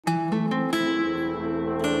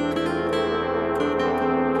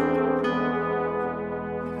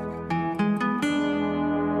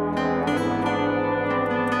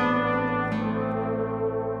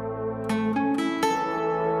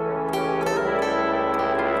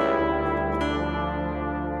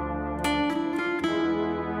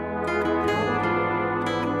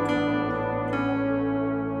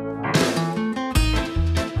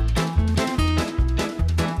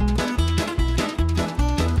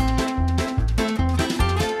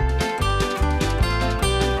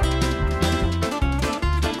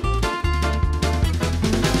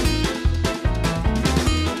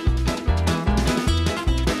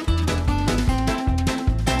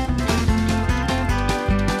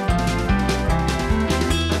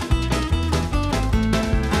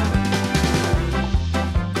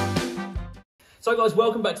So guys,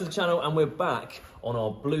 welcome back to the channel, and we're back on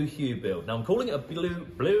our Blue HUE build. Now I'm calling it a Blue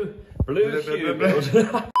HUE build.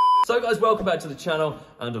 So guys, welcome back to the channel,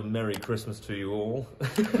 and a Merry Christmas to you all.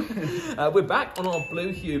 We're back on our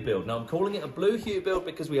Blue HUE build. Now I'm calling it a Blue HUE build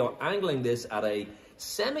because we are angling this at a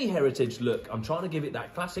semi-heritage look. I'm trying to give it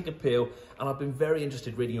that classic appeal, and I've been very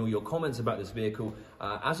interested reading all your comments about this vehicle.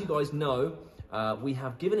 As you guys know, we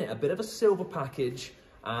have given it a bit of a silver package,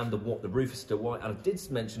 and the roof is still white. And I did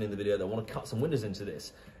mention in the video that I want to cut some windows into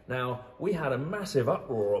this. Now, we had a massive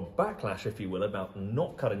uproar or backlash, if you will, about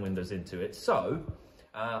not cutting windows into it. So,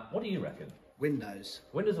 what do you reckon? Windows.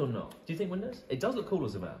 Windows or not? Do you think windows? It does look cool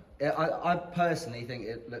as a van. I personally think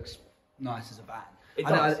it looks nice as a van. It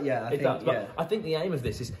does. It does. But I think the aim of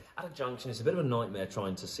this is, at a junction, it's a bit of a nightmare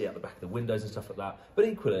trying to see out the back of the windows and stuff like that. But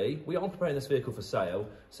equally, we are preparing this vehicle for sale.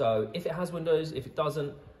 So if it has windows, if it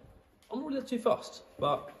doesn't, I'm not really too fussed.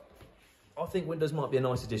 But I think windows might be a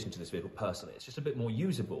nice addition to this vehicle, personally. It's just a bit more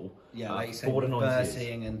usable. Yeah, like you for what a nice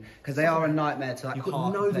is. And because they are a nightmare to like. You've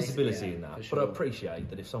got no visibility in that. Sure. But I appreciate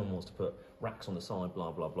that if someone wants to put racks on the side,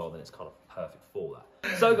 blah, blah, blah, then it's kind of perfect for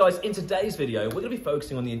that. So guys, in today's video, we're going to be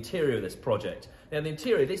focusing on the interior of this project. Now the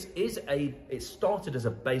interior, it started as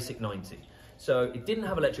a basic 90. So it didn't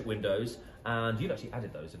have electric windows, and you've actually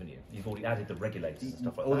added those, haven't you? You've already added the regulators and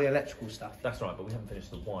stuff like that. All the electrical stuff. That's right, but we haven't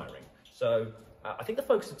finished the wiring. So I think the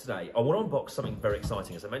focus of today, I want to unbox something very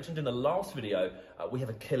exciting. As I mentioned in the last video, we have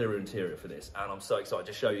a killer interior for this, and I'm so excited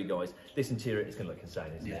to show you guys. This interior is going to look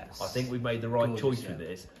insane, isn't it? I think we've made the right choice for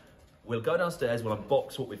this. We'll go downstairs, we'll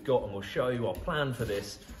unbox what we've got, and we'll show you our plan for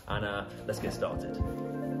this, and let's get started.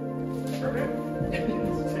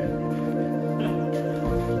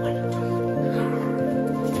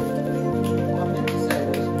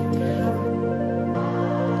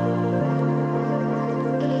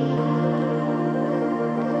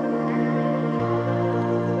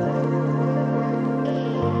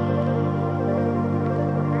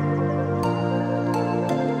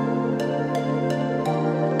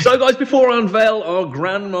 So guys, before I unveil our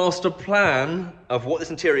grand master plan of what this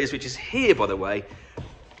interior is, which is here by the way,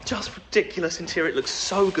 just ridiculous interior. It looks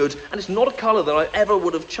so good, and it's not a colour that I ever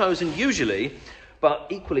would have chosen usually, but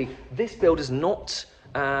equally this build is not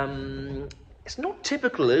it's not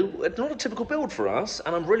a typical build for us,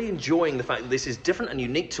 and I'm really enjoying the fact that this is different and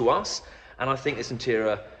unique to us, and I think this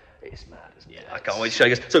interior is mad, isn't it? I can't wait to show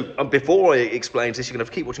you guys. So before I explain this, you're going to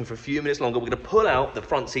have to keep watching for a few minutes longer. We're going to pull out the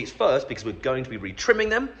front seats first because we're going to be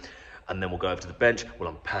retrimming them, and then we'll go over to the bench,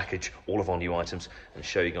 we'll unpackage all of our new items and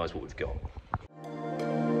show you guys what we've got.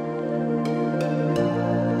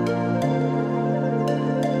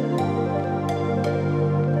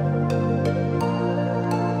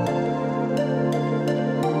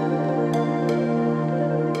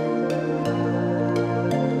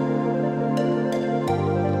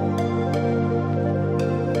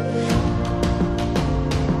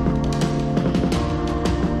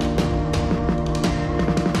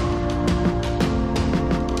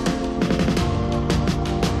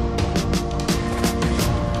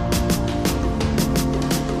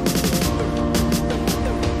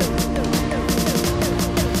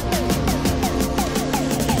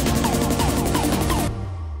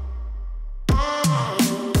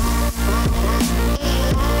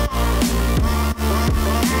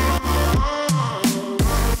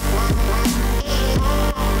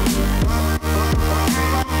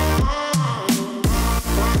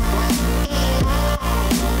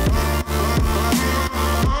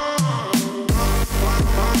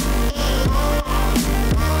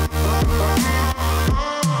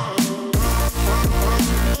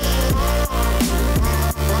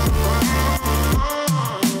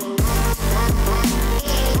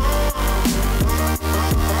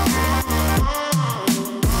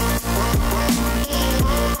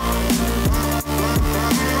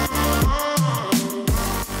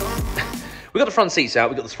 We've got the front seats out,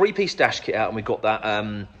 we've got the three-piece dash kit out, and we've got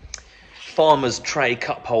that farmer's tray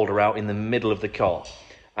cup holder out in the middle of the car.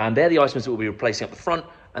 And they're the items that we'll be replacing up the front,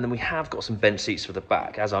 and then we have got some bench seats for the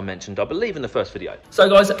back, as I mentioned, I believe, in the first video. So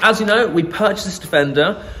guys, as you know, we purchased this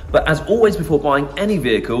Defender, but as always before buying any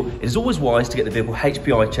vehicle, it is always wise to get the vehicle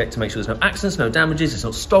HPI checked to make sure there's no accidents, no damages, it's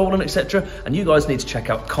not stolen, etc. And you guys need to check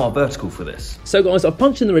out Car Vertical for this. So guys, I've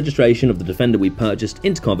punched in the registration of the Defender we purchased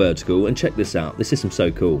into Car Vertical, and check this out, this system's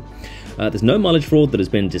so cool. There's no mileage fraud that has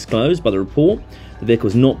been disclosed by the report, the vehicle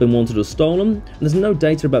has not been wanted or stolen, and there's no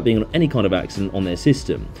data about being in any kind of accident on their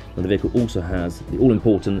system. And the vehicle also has the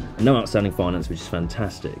all-important no outstanding finance, which is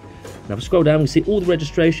fantastic. Now if I scroll down, we see all the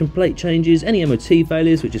registration plate changes, any MOT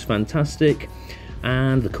failures, which is fantastic.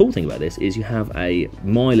 And the cool thing about this is you have a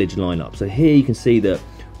mileage lineup. So here you can see that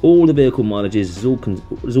All the vehicle mileages is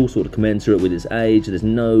all sort of commensurate with its age. There's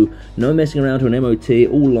no messing around to an MOT. It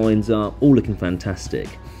all lines up, all looking fantastic.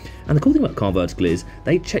 And the cool thing about Car Vertical is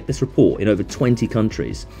they check this report in over 20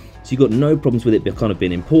 countries. So you've got no problems with it kind of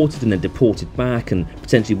being imported and then deported back and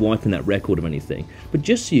potentially wiping that record of anything. But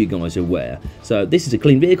just so you guys are aware, so this is a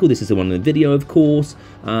clean vehicle. This is the one in the video, of course.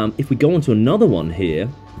 If we go on to another one here,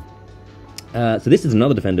 so this is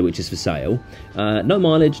another Defender which is for sale. No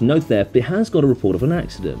mileage, no theft, but it has got a report of an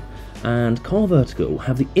accident. And Car Vertical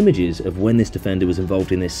have the images of when this Defender was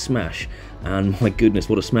involved in this smash. And my goodness,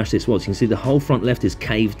 what a smash this was. You can see the whole front left is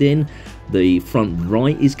caved in, the front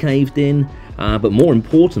right is caved in, but more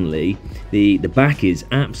importantly, the back is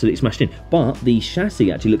absolutely smashed in. But the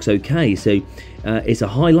chassis actually looks okay, so it's a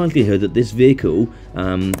high likelihood that this vehicle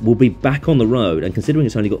will be back on the road, and considering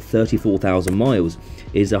it's only got 34,000 miles,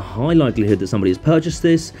 is a high likelihood that somebody has purchased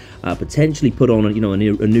this, potentially put on a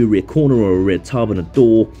new rear corner or a rear tub and a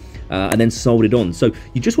door, and then sold it on. So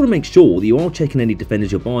you just want to make sure that you are checking any Defenders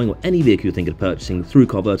you're buying or any vehicle you're thinking of purchasing through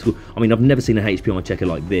Car Vertical. I mean, I've never seen a HPI checker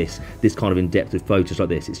like this kind of in depth with photos like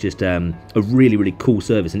this. It's just a really, really cool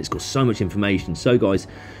service, and it's got so much information. So guys,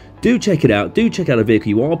 do check it out. Do check out a vehicle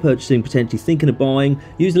you are purchasing, potentially thinking of buying.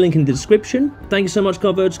 Use the link in the description. Thank you so much,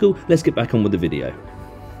 Car Vertical. Let's get back on with the video.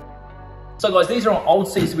 So guys, these are our old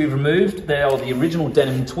seats that we've removed. They are the original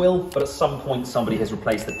denim twill, but at some point somebody has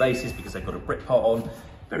replaced the bases because they've got a brick part on.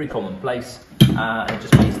 Very commonplace, and it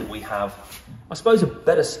just means that we have, I suppose, a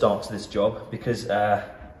better start to this job because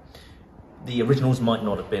the originals might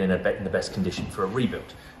not have been in the best condition for a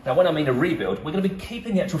rebuild. Now, when I mean a rebuild, we're going to be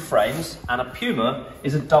keeping the actual frames, and a Puma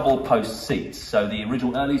is a double post seat. So the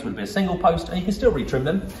original earlies would be a single post, and you can still retrim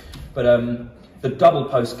them, but the double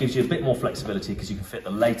post gives you a bit more flexibility because you can fit the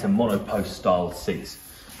later mono post style seats.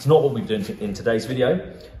 It's not what we're doing in today's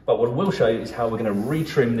video, but what I will show you is how we're going to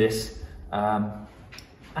retrim this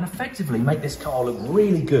and effectively make this car look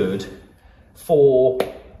really good for,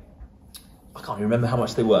 I can't even remember how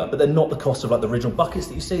much they were, but they're not the cost of like the original buckets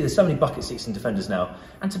that you see. There's so many bucket seats in Defenders now.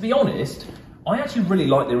 And to be honest, I actually really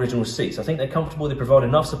like the original seats. I think they're comfortable, they provide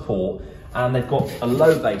enough support, and they've got a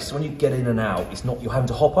low base. So when you get in and out, it's not, you're having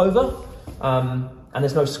to hop over, and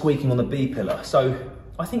there's no squeaking on the B-pillar. So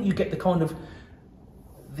I think you get the kind of,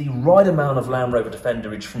 the right amount of Land Rover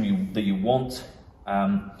Defenderage from you that you want,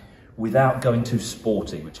 without going too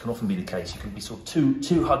sporty, which can often be the case. You can be sort of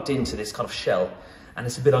too hugged into this kind of shell, and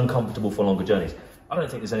it's a bit uncomfortable for longer journeys. I don't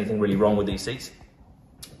think there's anything really wrong with these seats,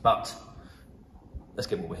 but let's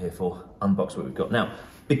get what we're here for, unbox what we've got. Now,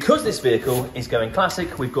 because this vehicle is going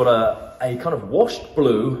classic, we've got a kind of washed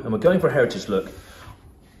blue, and we're going for a heritage look.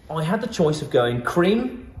 I had the choice of going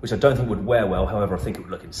cream, which I don't think would wear well, however, I think it would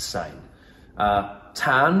look insane.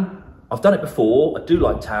 Tan, I've done it before, I do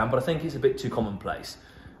like tan, but I think it's a bit too commonplace.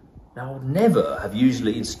 Now, I would never have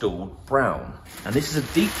usually installed brown, and this is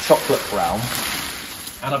a deep chocolate brown,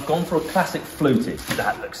 and I've gone for a classic fluted.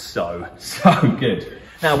 That looks so good.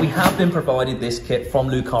 Now, we have been provided this kit from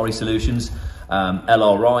Lucari Solutions,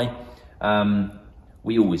 LRI.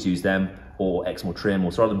 We always use them, or Exmoor Trim,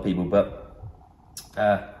 or Southern people, but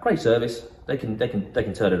great service. They can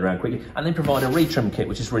turn it around quickly, and then provide a retrim kit,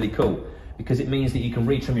 which is really cool, because it means that you can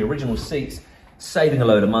retrim your original seats, saving a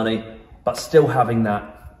load of money, but still having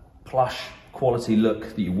that plush quality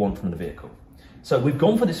look that you want from the vehicle. So we've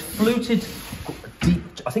gone for this fluted deep,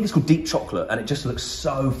 I think it's called deep chocolate, and it just looks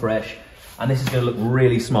so fresh, and this is going to look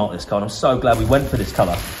really smart, this car, and I'm so glad we went for this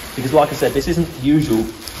colour, because like I said, this isn't usual,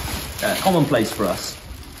 commonplace for us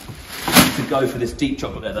to go for this deep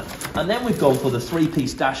chocolate leather. And then we've gone for the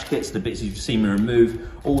three-piece dash kits, the bits you've seen me remove,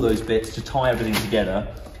 all those bits to tie everything together.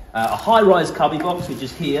 A high-rise cubby box, which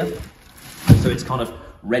is here, so it's kind of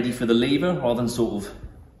ready for the lever, rather than sort of,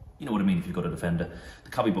 you know what I mean if you've got a Defender.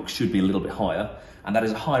 The cubby box should be a little bit higher, and that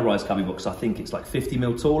is a high-rise cubby box. I think it's like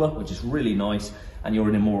 50mm taller, which is really nice, and you're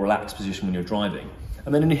in a more relaxed position when you're driving.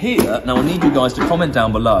 And then in here, now I need you guys to comment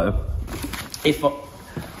down below if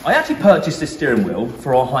I actually purchased this steering wheel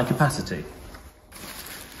for our high capacity,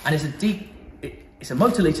 and it's a deep, it's a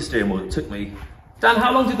motor-litre steering wheel. It took me, Dan,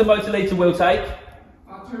 how long did the motor-litre wheel take?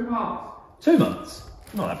 About 2 months. 2 months?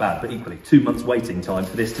 Not that bad, but equally 2 months waiting time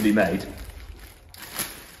for this to be made.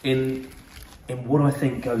 In what I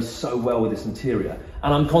think goes so well with this interior,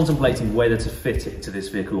 and I'm contemplating whether to fit it to this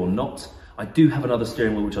vehicle or not. I do have another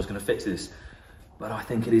steering wheel which I was going to fit to this, but I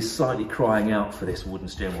think it is slightly crying out for this wooden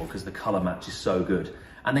steering wheel because the colour match is so good.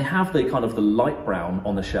 And they have the kind of the light brown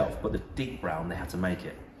on the shelf, but the deep brown they had to make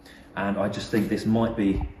it. And I just think this might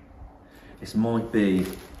be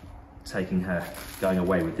taking her going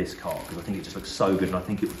away with this car, because I think it just looks so good, and I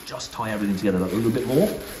think it would just tie everything together a little bit more.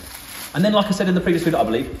 And then, like I said in the previous video, I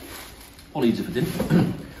believe, apologies if I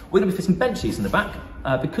didn't, We're going to be fitting bench seats in the back.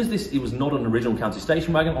 Because it was not an original county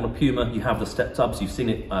station wagon, on a Puma you have the step tubs. You've seen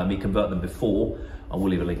me convert them before. I will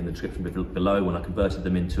leave a link in the description below when I converted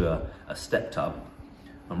them into a step tub.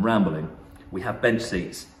 I'm rambling. We have bench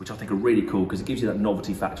seats, which I think are really cool because it gives you that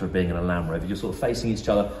novelty factor of being in a Land Rover. You're sort of facing each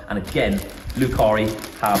other, and again, Blue HUE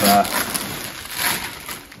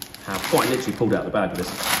have quite literally pulled out the bag with this,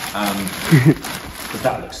 because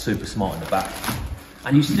that looks super smart in the back.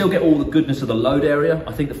 And you still get all the goodness of the load area.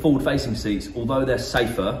 I think the forward-facing seats, although they're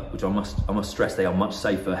safer, which I must stress they are much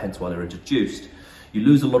safer, hence why they're introduced, you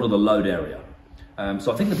lose a lot of the load area.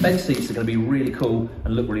 So I think the bench seats are going to be really cool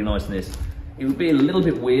and look really nice in this. It would be a little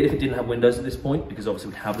bit weird if it didn't have windows at this point, because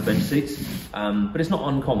obviously we have the bench seats. But it's not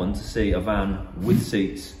uncommon to see a van with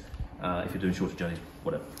seats if you're doing shorter journeys,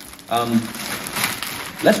 whatever.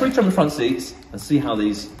 Let's retrim the front seats and see how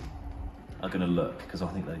these are going to look, because I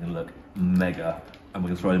think they're going to look mega. And we're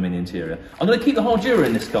going to throw them in the interior. I'm going to keep the hardura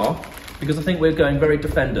in this car because I think we're going very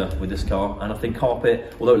Defender with this car, and I think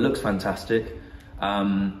carpet, although it looks fantastic,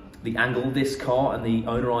 the angle of this car and the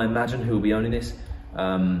owner, I imagine, who will be owning this,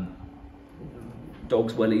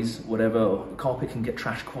 dogs, wellies, whatever, carpet can get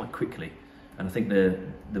trashed quite quickly, and I think the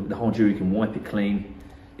hardura can wipe it clean.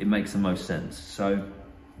 It makes the most sense. So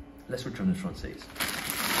let's retrim the front seats.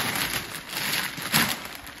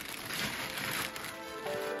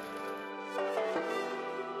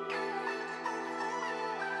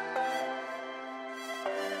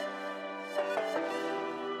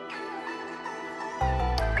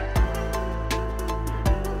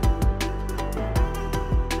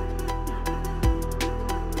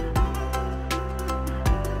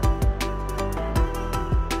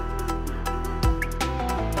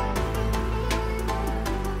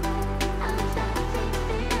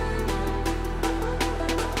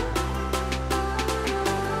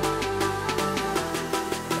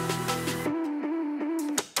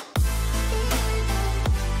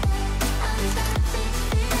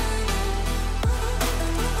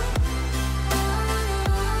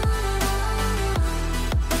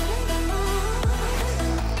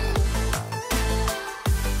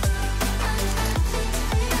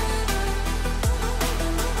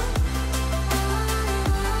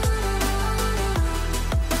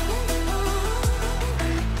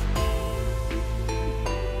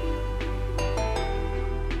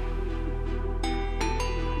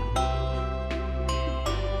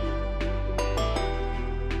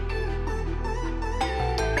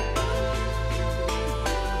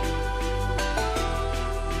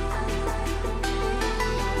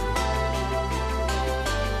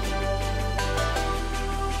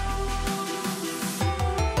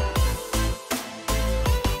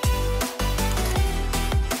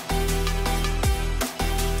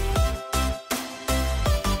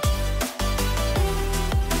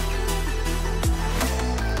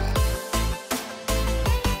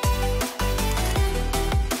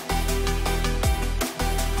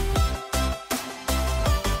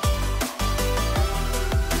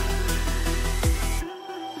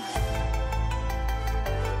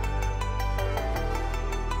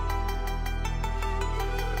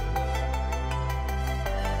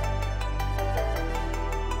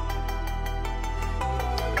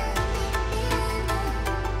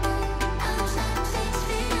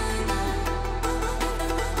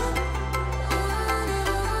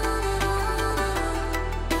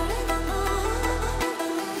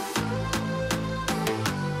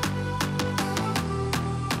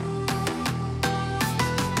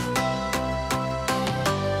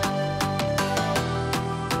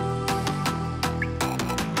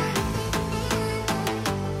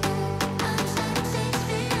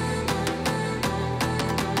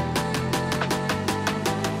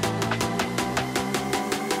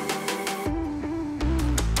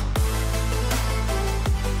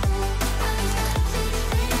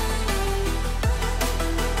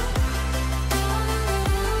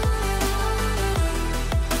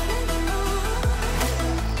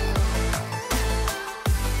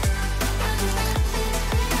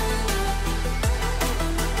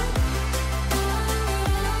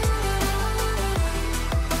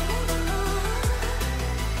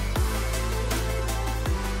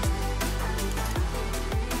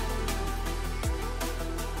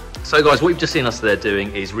 So guys, what you've just seen us there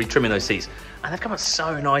doing is retrimming those seats, and they've come out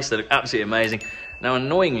so nice. They look absolutely amazing. Now,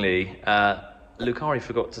 annoyingly, Blue HUE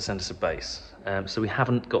forgot to send us a base, so we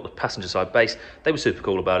haven't got the passenger side base. They were super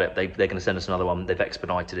cool about it. They're going to send us another one. They've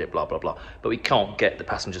expedited it, blah blah blah. But we can't get the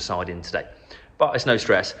passenger side in today. But it's no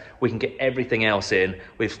stress. We can get everything else in.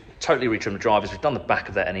 We've totally retrimmed the drivers. We've done the back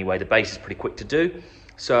of that anyway. The base is pretty quick to do.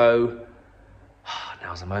 So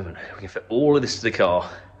now's the moment. We can fit all of this to the car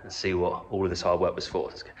and see what all of this hard work was for.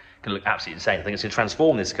 to look absolutely insane. I think it's going to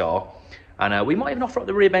transform this car. And we might even offer up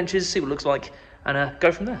the rear benches, see what it looks like, and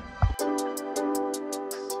go from there.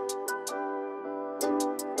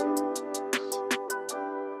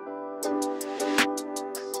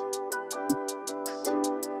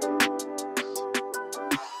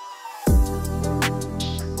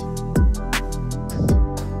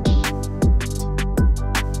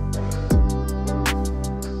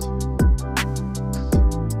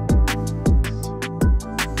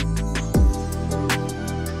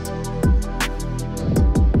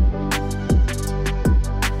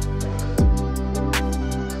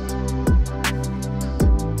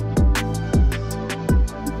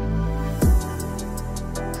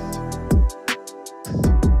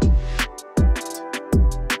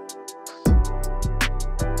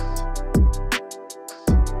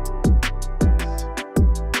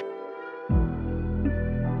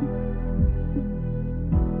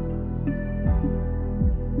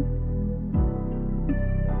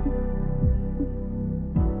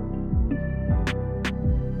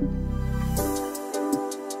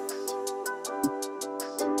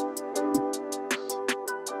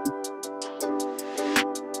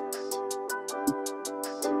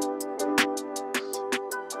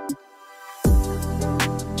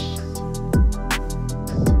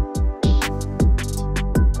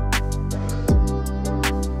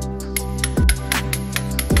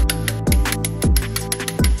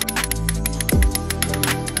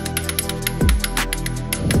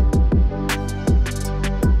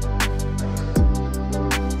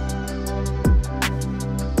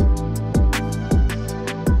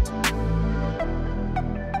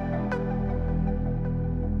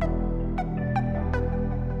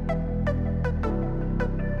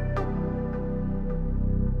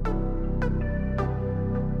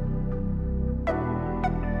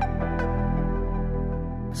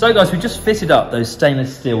 So guys, we just fitted up those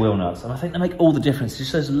stainless steel wheel nuts, and I think they make all the difference. It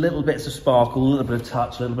just shows little bits of sparkle, a little bit of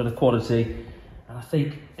touch, a little bit of quality. And I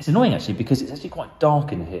think it's annoying actually, because it's actually quite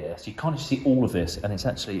dark in here, so you can't actually see all of this, and it's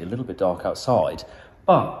actually a little bit dark outside.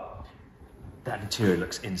 But that interior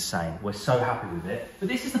looks insane. We're so happy with it. But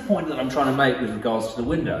this is the point that I'm trying to make with regards to the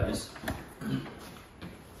windows.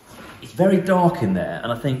 It's very dark in there,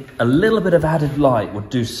 and I think a little bit of added light would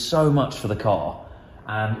do so much for the car.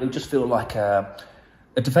 And it would just feel like a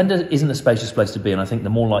Defender isn't a spacious place to be, and I think the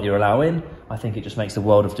more light you allow in, I think it just makes a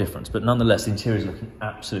world of difference. But nonetheless, the interior is looking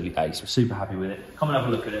absolutely ace. We're super happy with it. Come and have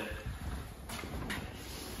a look at it.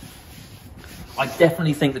 I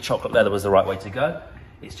definitely think the chocolate leather was the right way to go.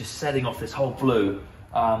 It's just setting off this whole blue.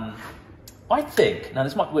 I think, now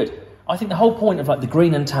this might be weird, I think the whole point of like the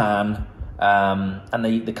green and tan and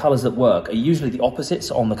the colours that work are usually the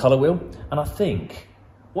opposites on the colour wheel. And I think,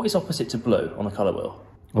 what is opposite to blue on the colour wheel?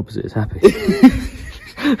 Opposite is happy.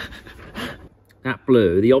 That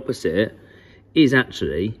blue, the opposite, is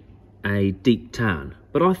actually a deep tan.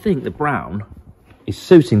 But I think the brown is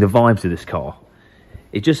suiting the vibes of this car.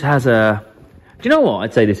 It just has a... Do you know what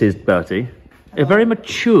I'd say this is, Bertie? It's very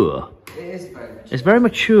mature. It is very mature. It's very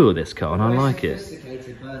mature, this car, and I like it.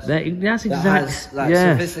 Sophisticated person. That's exactly... That has like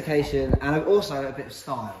sophistication and also a bit of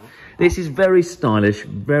style. This is very stylish,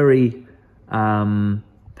 very...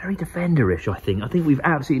 very Defender-ish, I think. I think we've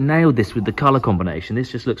absolutely nailed this with the colour combination. This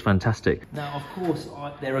just looks fantastic. Now, of course,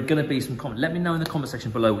 there are going to be some comments. Let me know in the comment section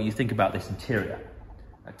below what you think about this interior.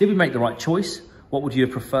 Did we make the right choice? What would you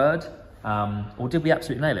have preferred? Or did we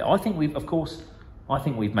absolutely nail it? I think we've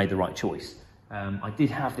made the right choice. I did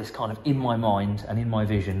have this kind of in my mind and in my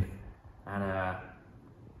vision, and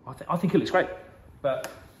I think it looks great. But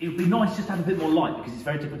it would be nice just to have a bit more light, because it's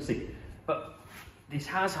very difficult to see. But this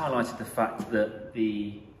has highlighted the fact that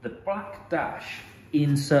the black dash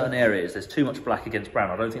in certain areas, there's too much black against brown.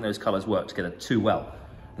 I don't think those colours work together too well.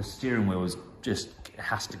 The steering wheel is just, it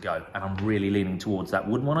has to go, and I'm really leaning towards that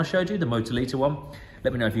wooden one I showed you, the Motor one.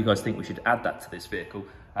 Let me know if you guys think we should add that to this vehicle,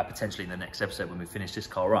 potentially in the next episode when we finish this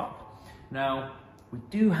car up. Now, we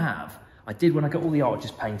do have, when I got all the arches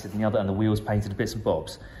painted and the wheels painted, bits and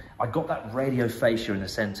bobs, I got that radio fascia in the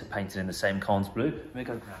centre painted in the same Cairns blue. Let me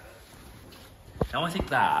go grab it. Now I think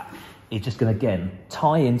that is just going to, again,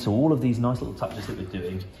 tie into all of these nice little touches that we're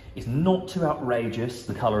doing. It's not too outrageous,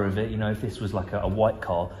 the colour of it. You know, if this was like a white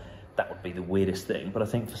car, that would be the weirdest thing. But I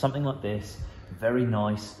think for something like this, very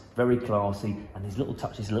nice, very classy, and these little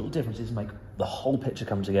touches, little differences make the whole picture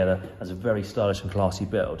come together as a very stylish and classy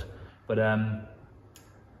build. But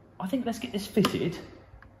I think let's get this fitted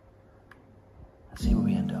and see where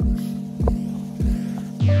we end up.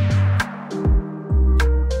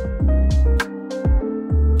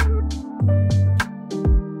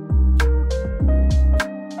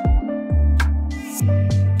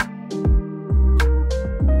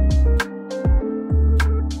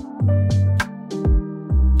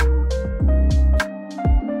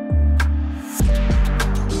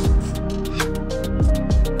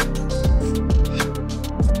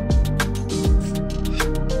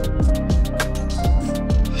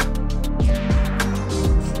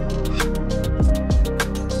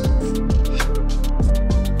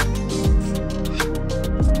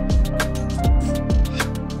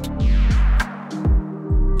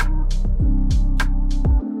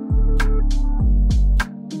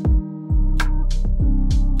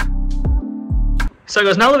 So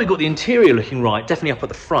guys, now that we've got the interior looking right, definitely up at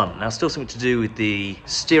the front, now still something to do with the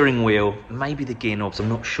steering wheel, maybe the gear knobs, I'm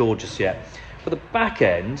not sure just yet. For the back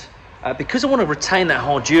end, because I want to retain that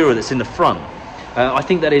hard Dura that's in the front, I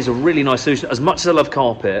think that is a really nice solution. As much as I love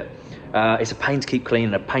carpet, it's a pain to keep clean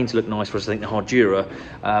and a pain to look nice for us. I think the hard Dura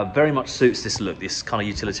very much suits this look, this kind of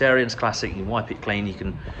utilitarian, it's classic. You can wipe it clean, you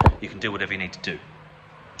can do whatever you need to do.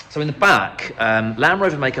 So in the back, Land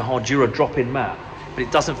Rover make a hard Dura drop-in mat, but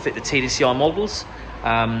it doesn't fit the TDCi models.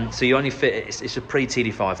 So you only fit it's a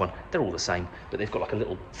pre-TD5 one. They're all the same, but they've got like a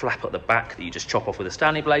little flap at the back that you just chop off with a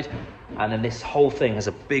Stanley blade, and then this whole thing has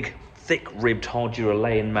a big, thick ribbed hard Dura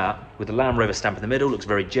lay-in mat with the Land Rover stamp in the middle. Looks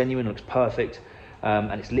very genuine, looks perfect,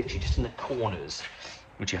 and it's literally just in the corners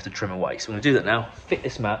which you have to trim away. So I'm going to do that now, fit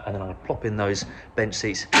this mat, and then I'm going to plop in those bench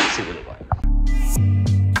seats, see what they look like.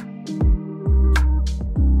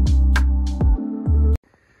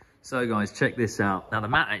 So guys, check this out. Now the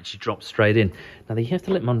mat actually drops straight in. Now you have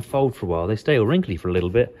to let them unfold for a while. They stay all wrinkly for a little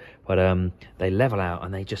bit, but they level out,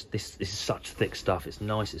 and they just, this is such thick stuff. It's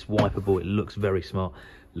nice, it's wipeable, it looks very smart.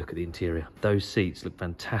 Look at the interior. Those seats look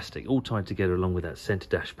fantastic, all tied together along with that center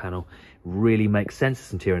dash panel. Really makes sense,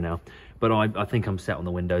 this interior now. But I think I'm set on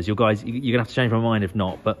the windows. You guys, you're gonna have to change my mind if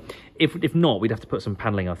not. But if not, we'd have to put some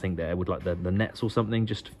paneling, I think, there with like the nets or something,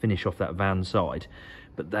 just to finish off that van side.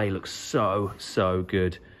 But they look so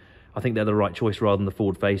good. I think they're the right choice rather than the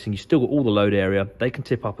forward facing. You still got all the load area. They can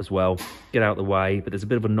tip up as well, get out of the way, but there's a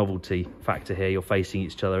bit of a novelty factor here. You're facing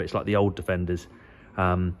each other. It's like the old Defenders.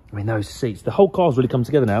 I mean, those seats, the whole car's really come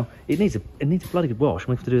together now. It needs a bloody good wash.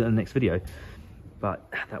 We'll have to do that in the next video. But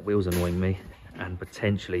that wheel's annoying me, and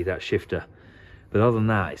potentially that shifter. But other than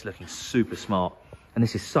that, it's looking super smart. And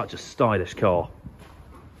this is such a stylish car.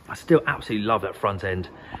 I still absolutely love that front end.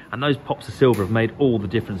 And those pops of silver have made all the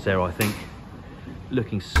difference there, I think.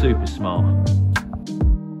 Looking super smart.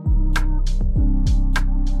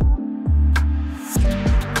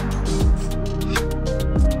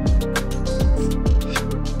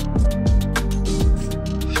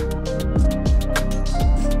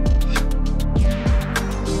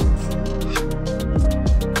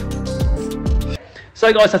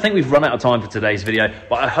 So guys, I think we've run out of time for today's video,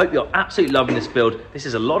 but I hope you're absolutely loving this build. This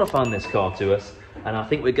is a lot of fun, this car, to us. And I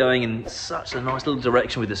think we're going in such a nice little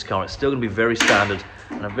direction with this car. It's still going to be very standard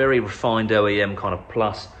and a very refined OEM kind of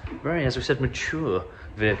plus. Very, as we said, mature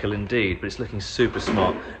vehicle indeed, but it's looking super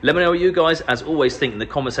smart. Let me know what you guys, as always, think in the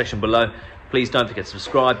comment section below. Please don't forget to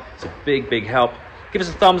subscribe. It's a big help. Give us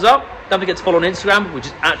a thumbs up. Don't forget to follow on Instagram, which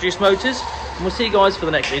is @JuiceMotors. And we'll see you guys for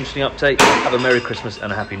the next interesting update. Have a Merry Christmas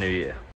and a Happy New Year.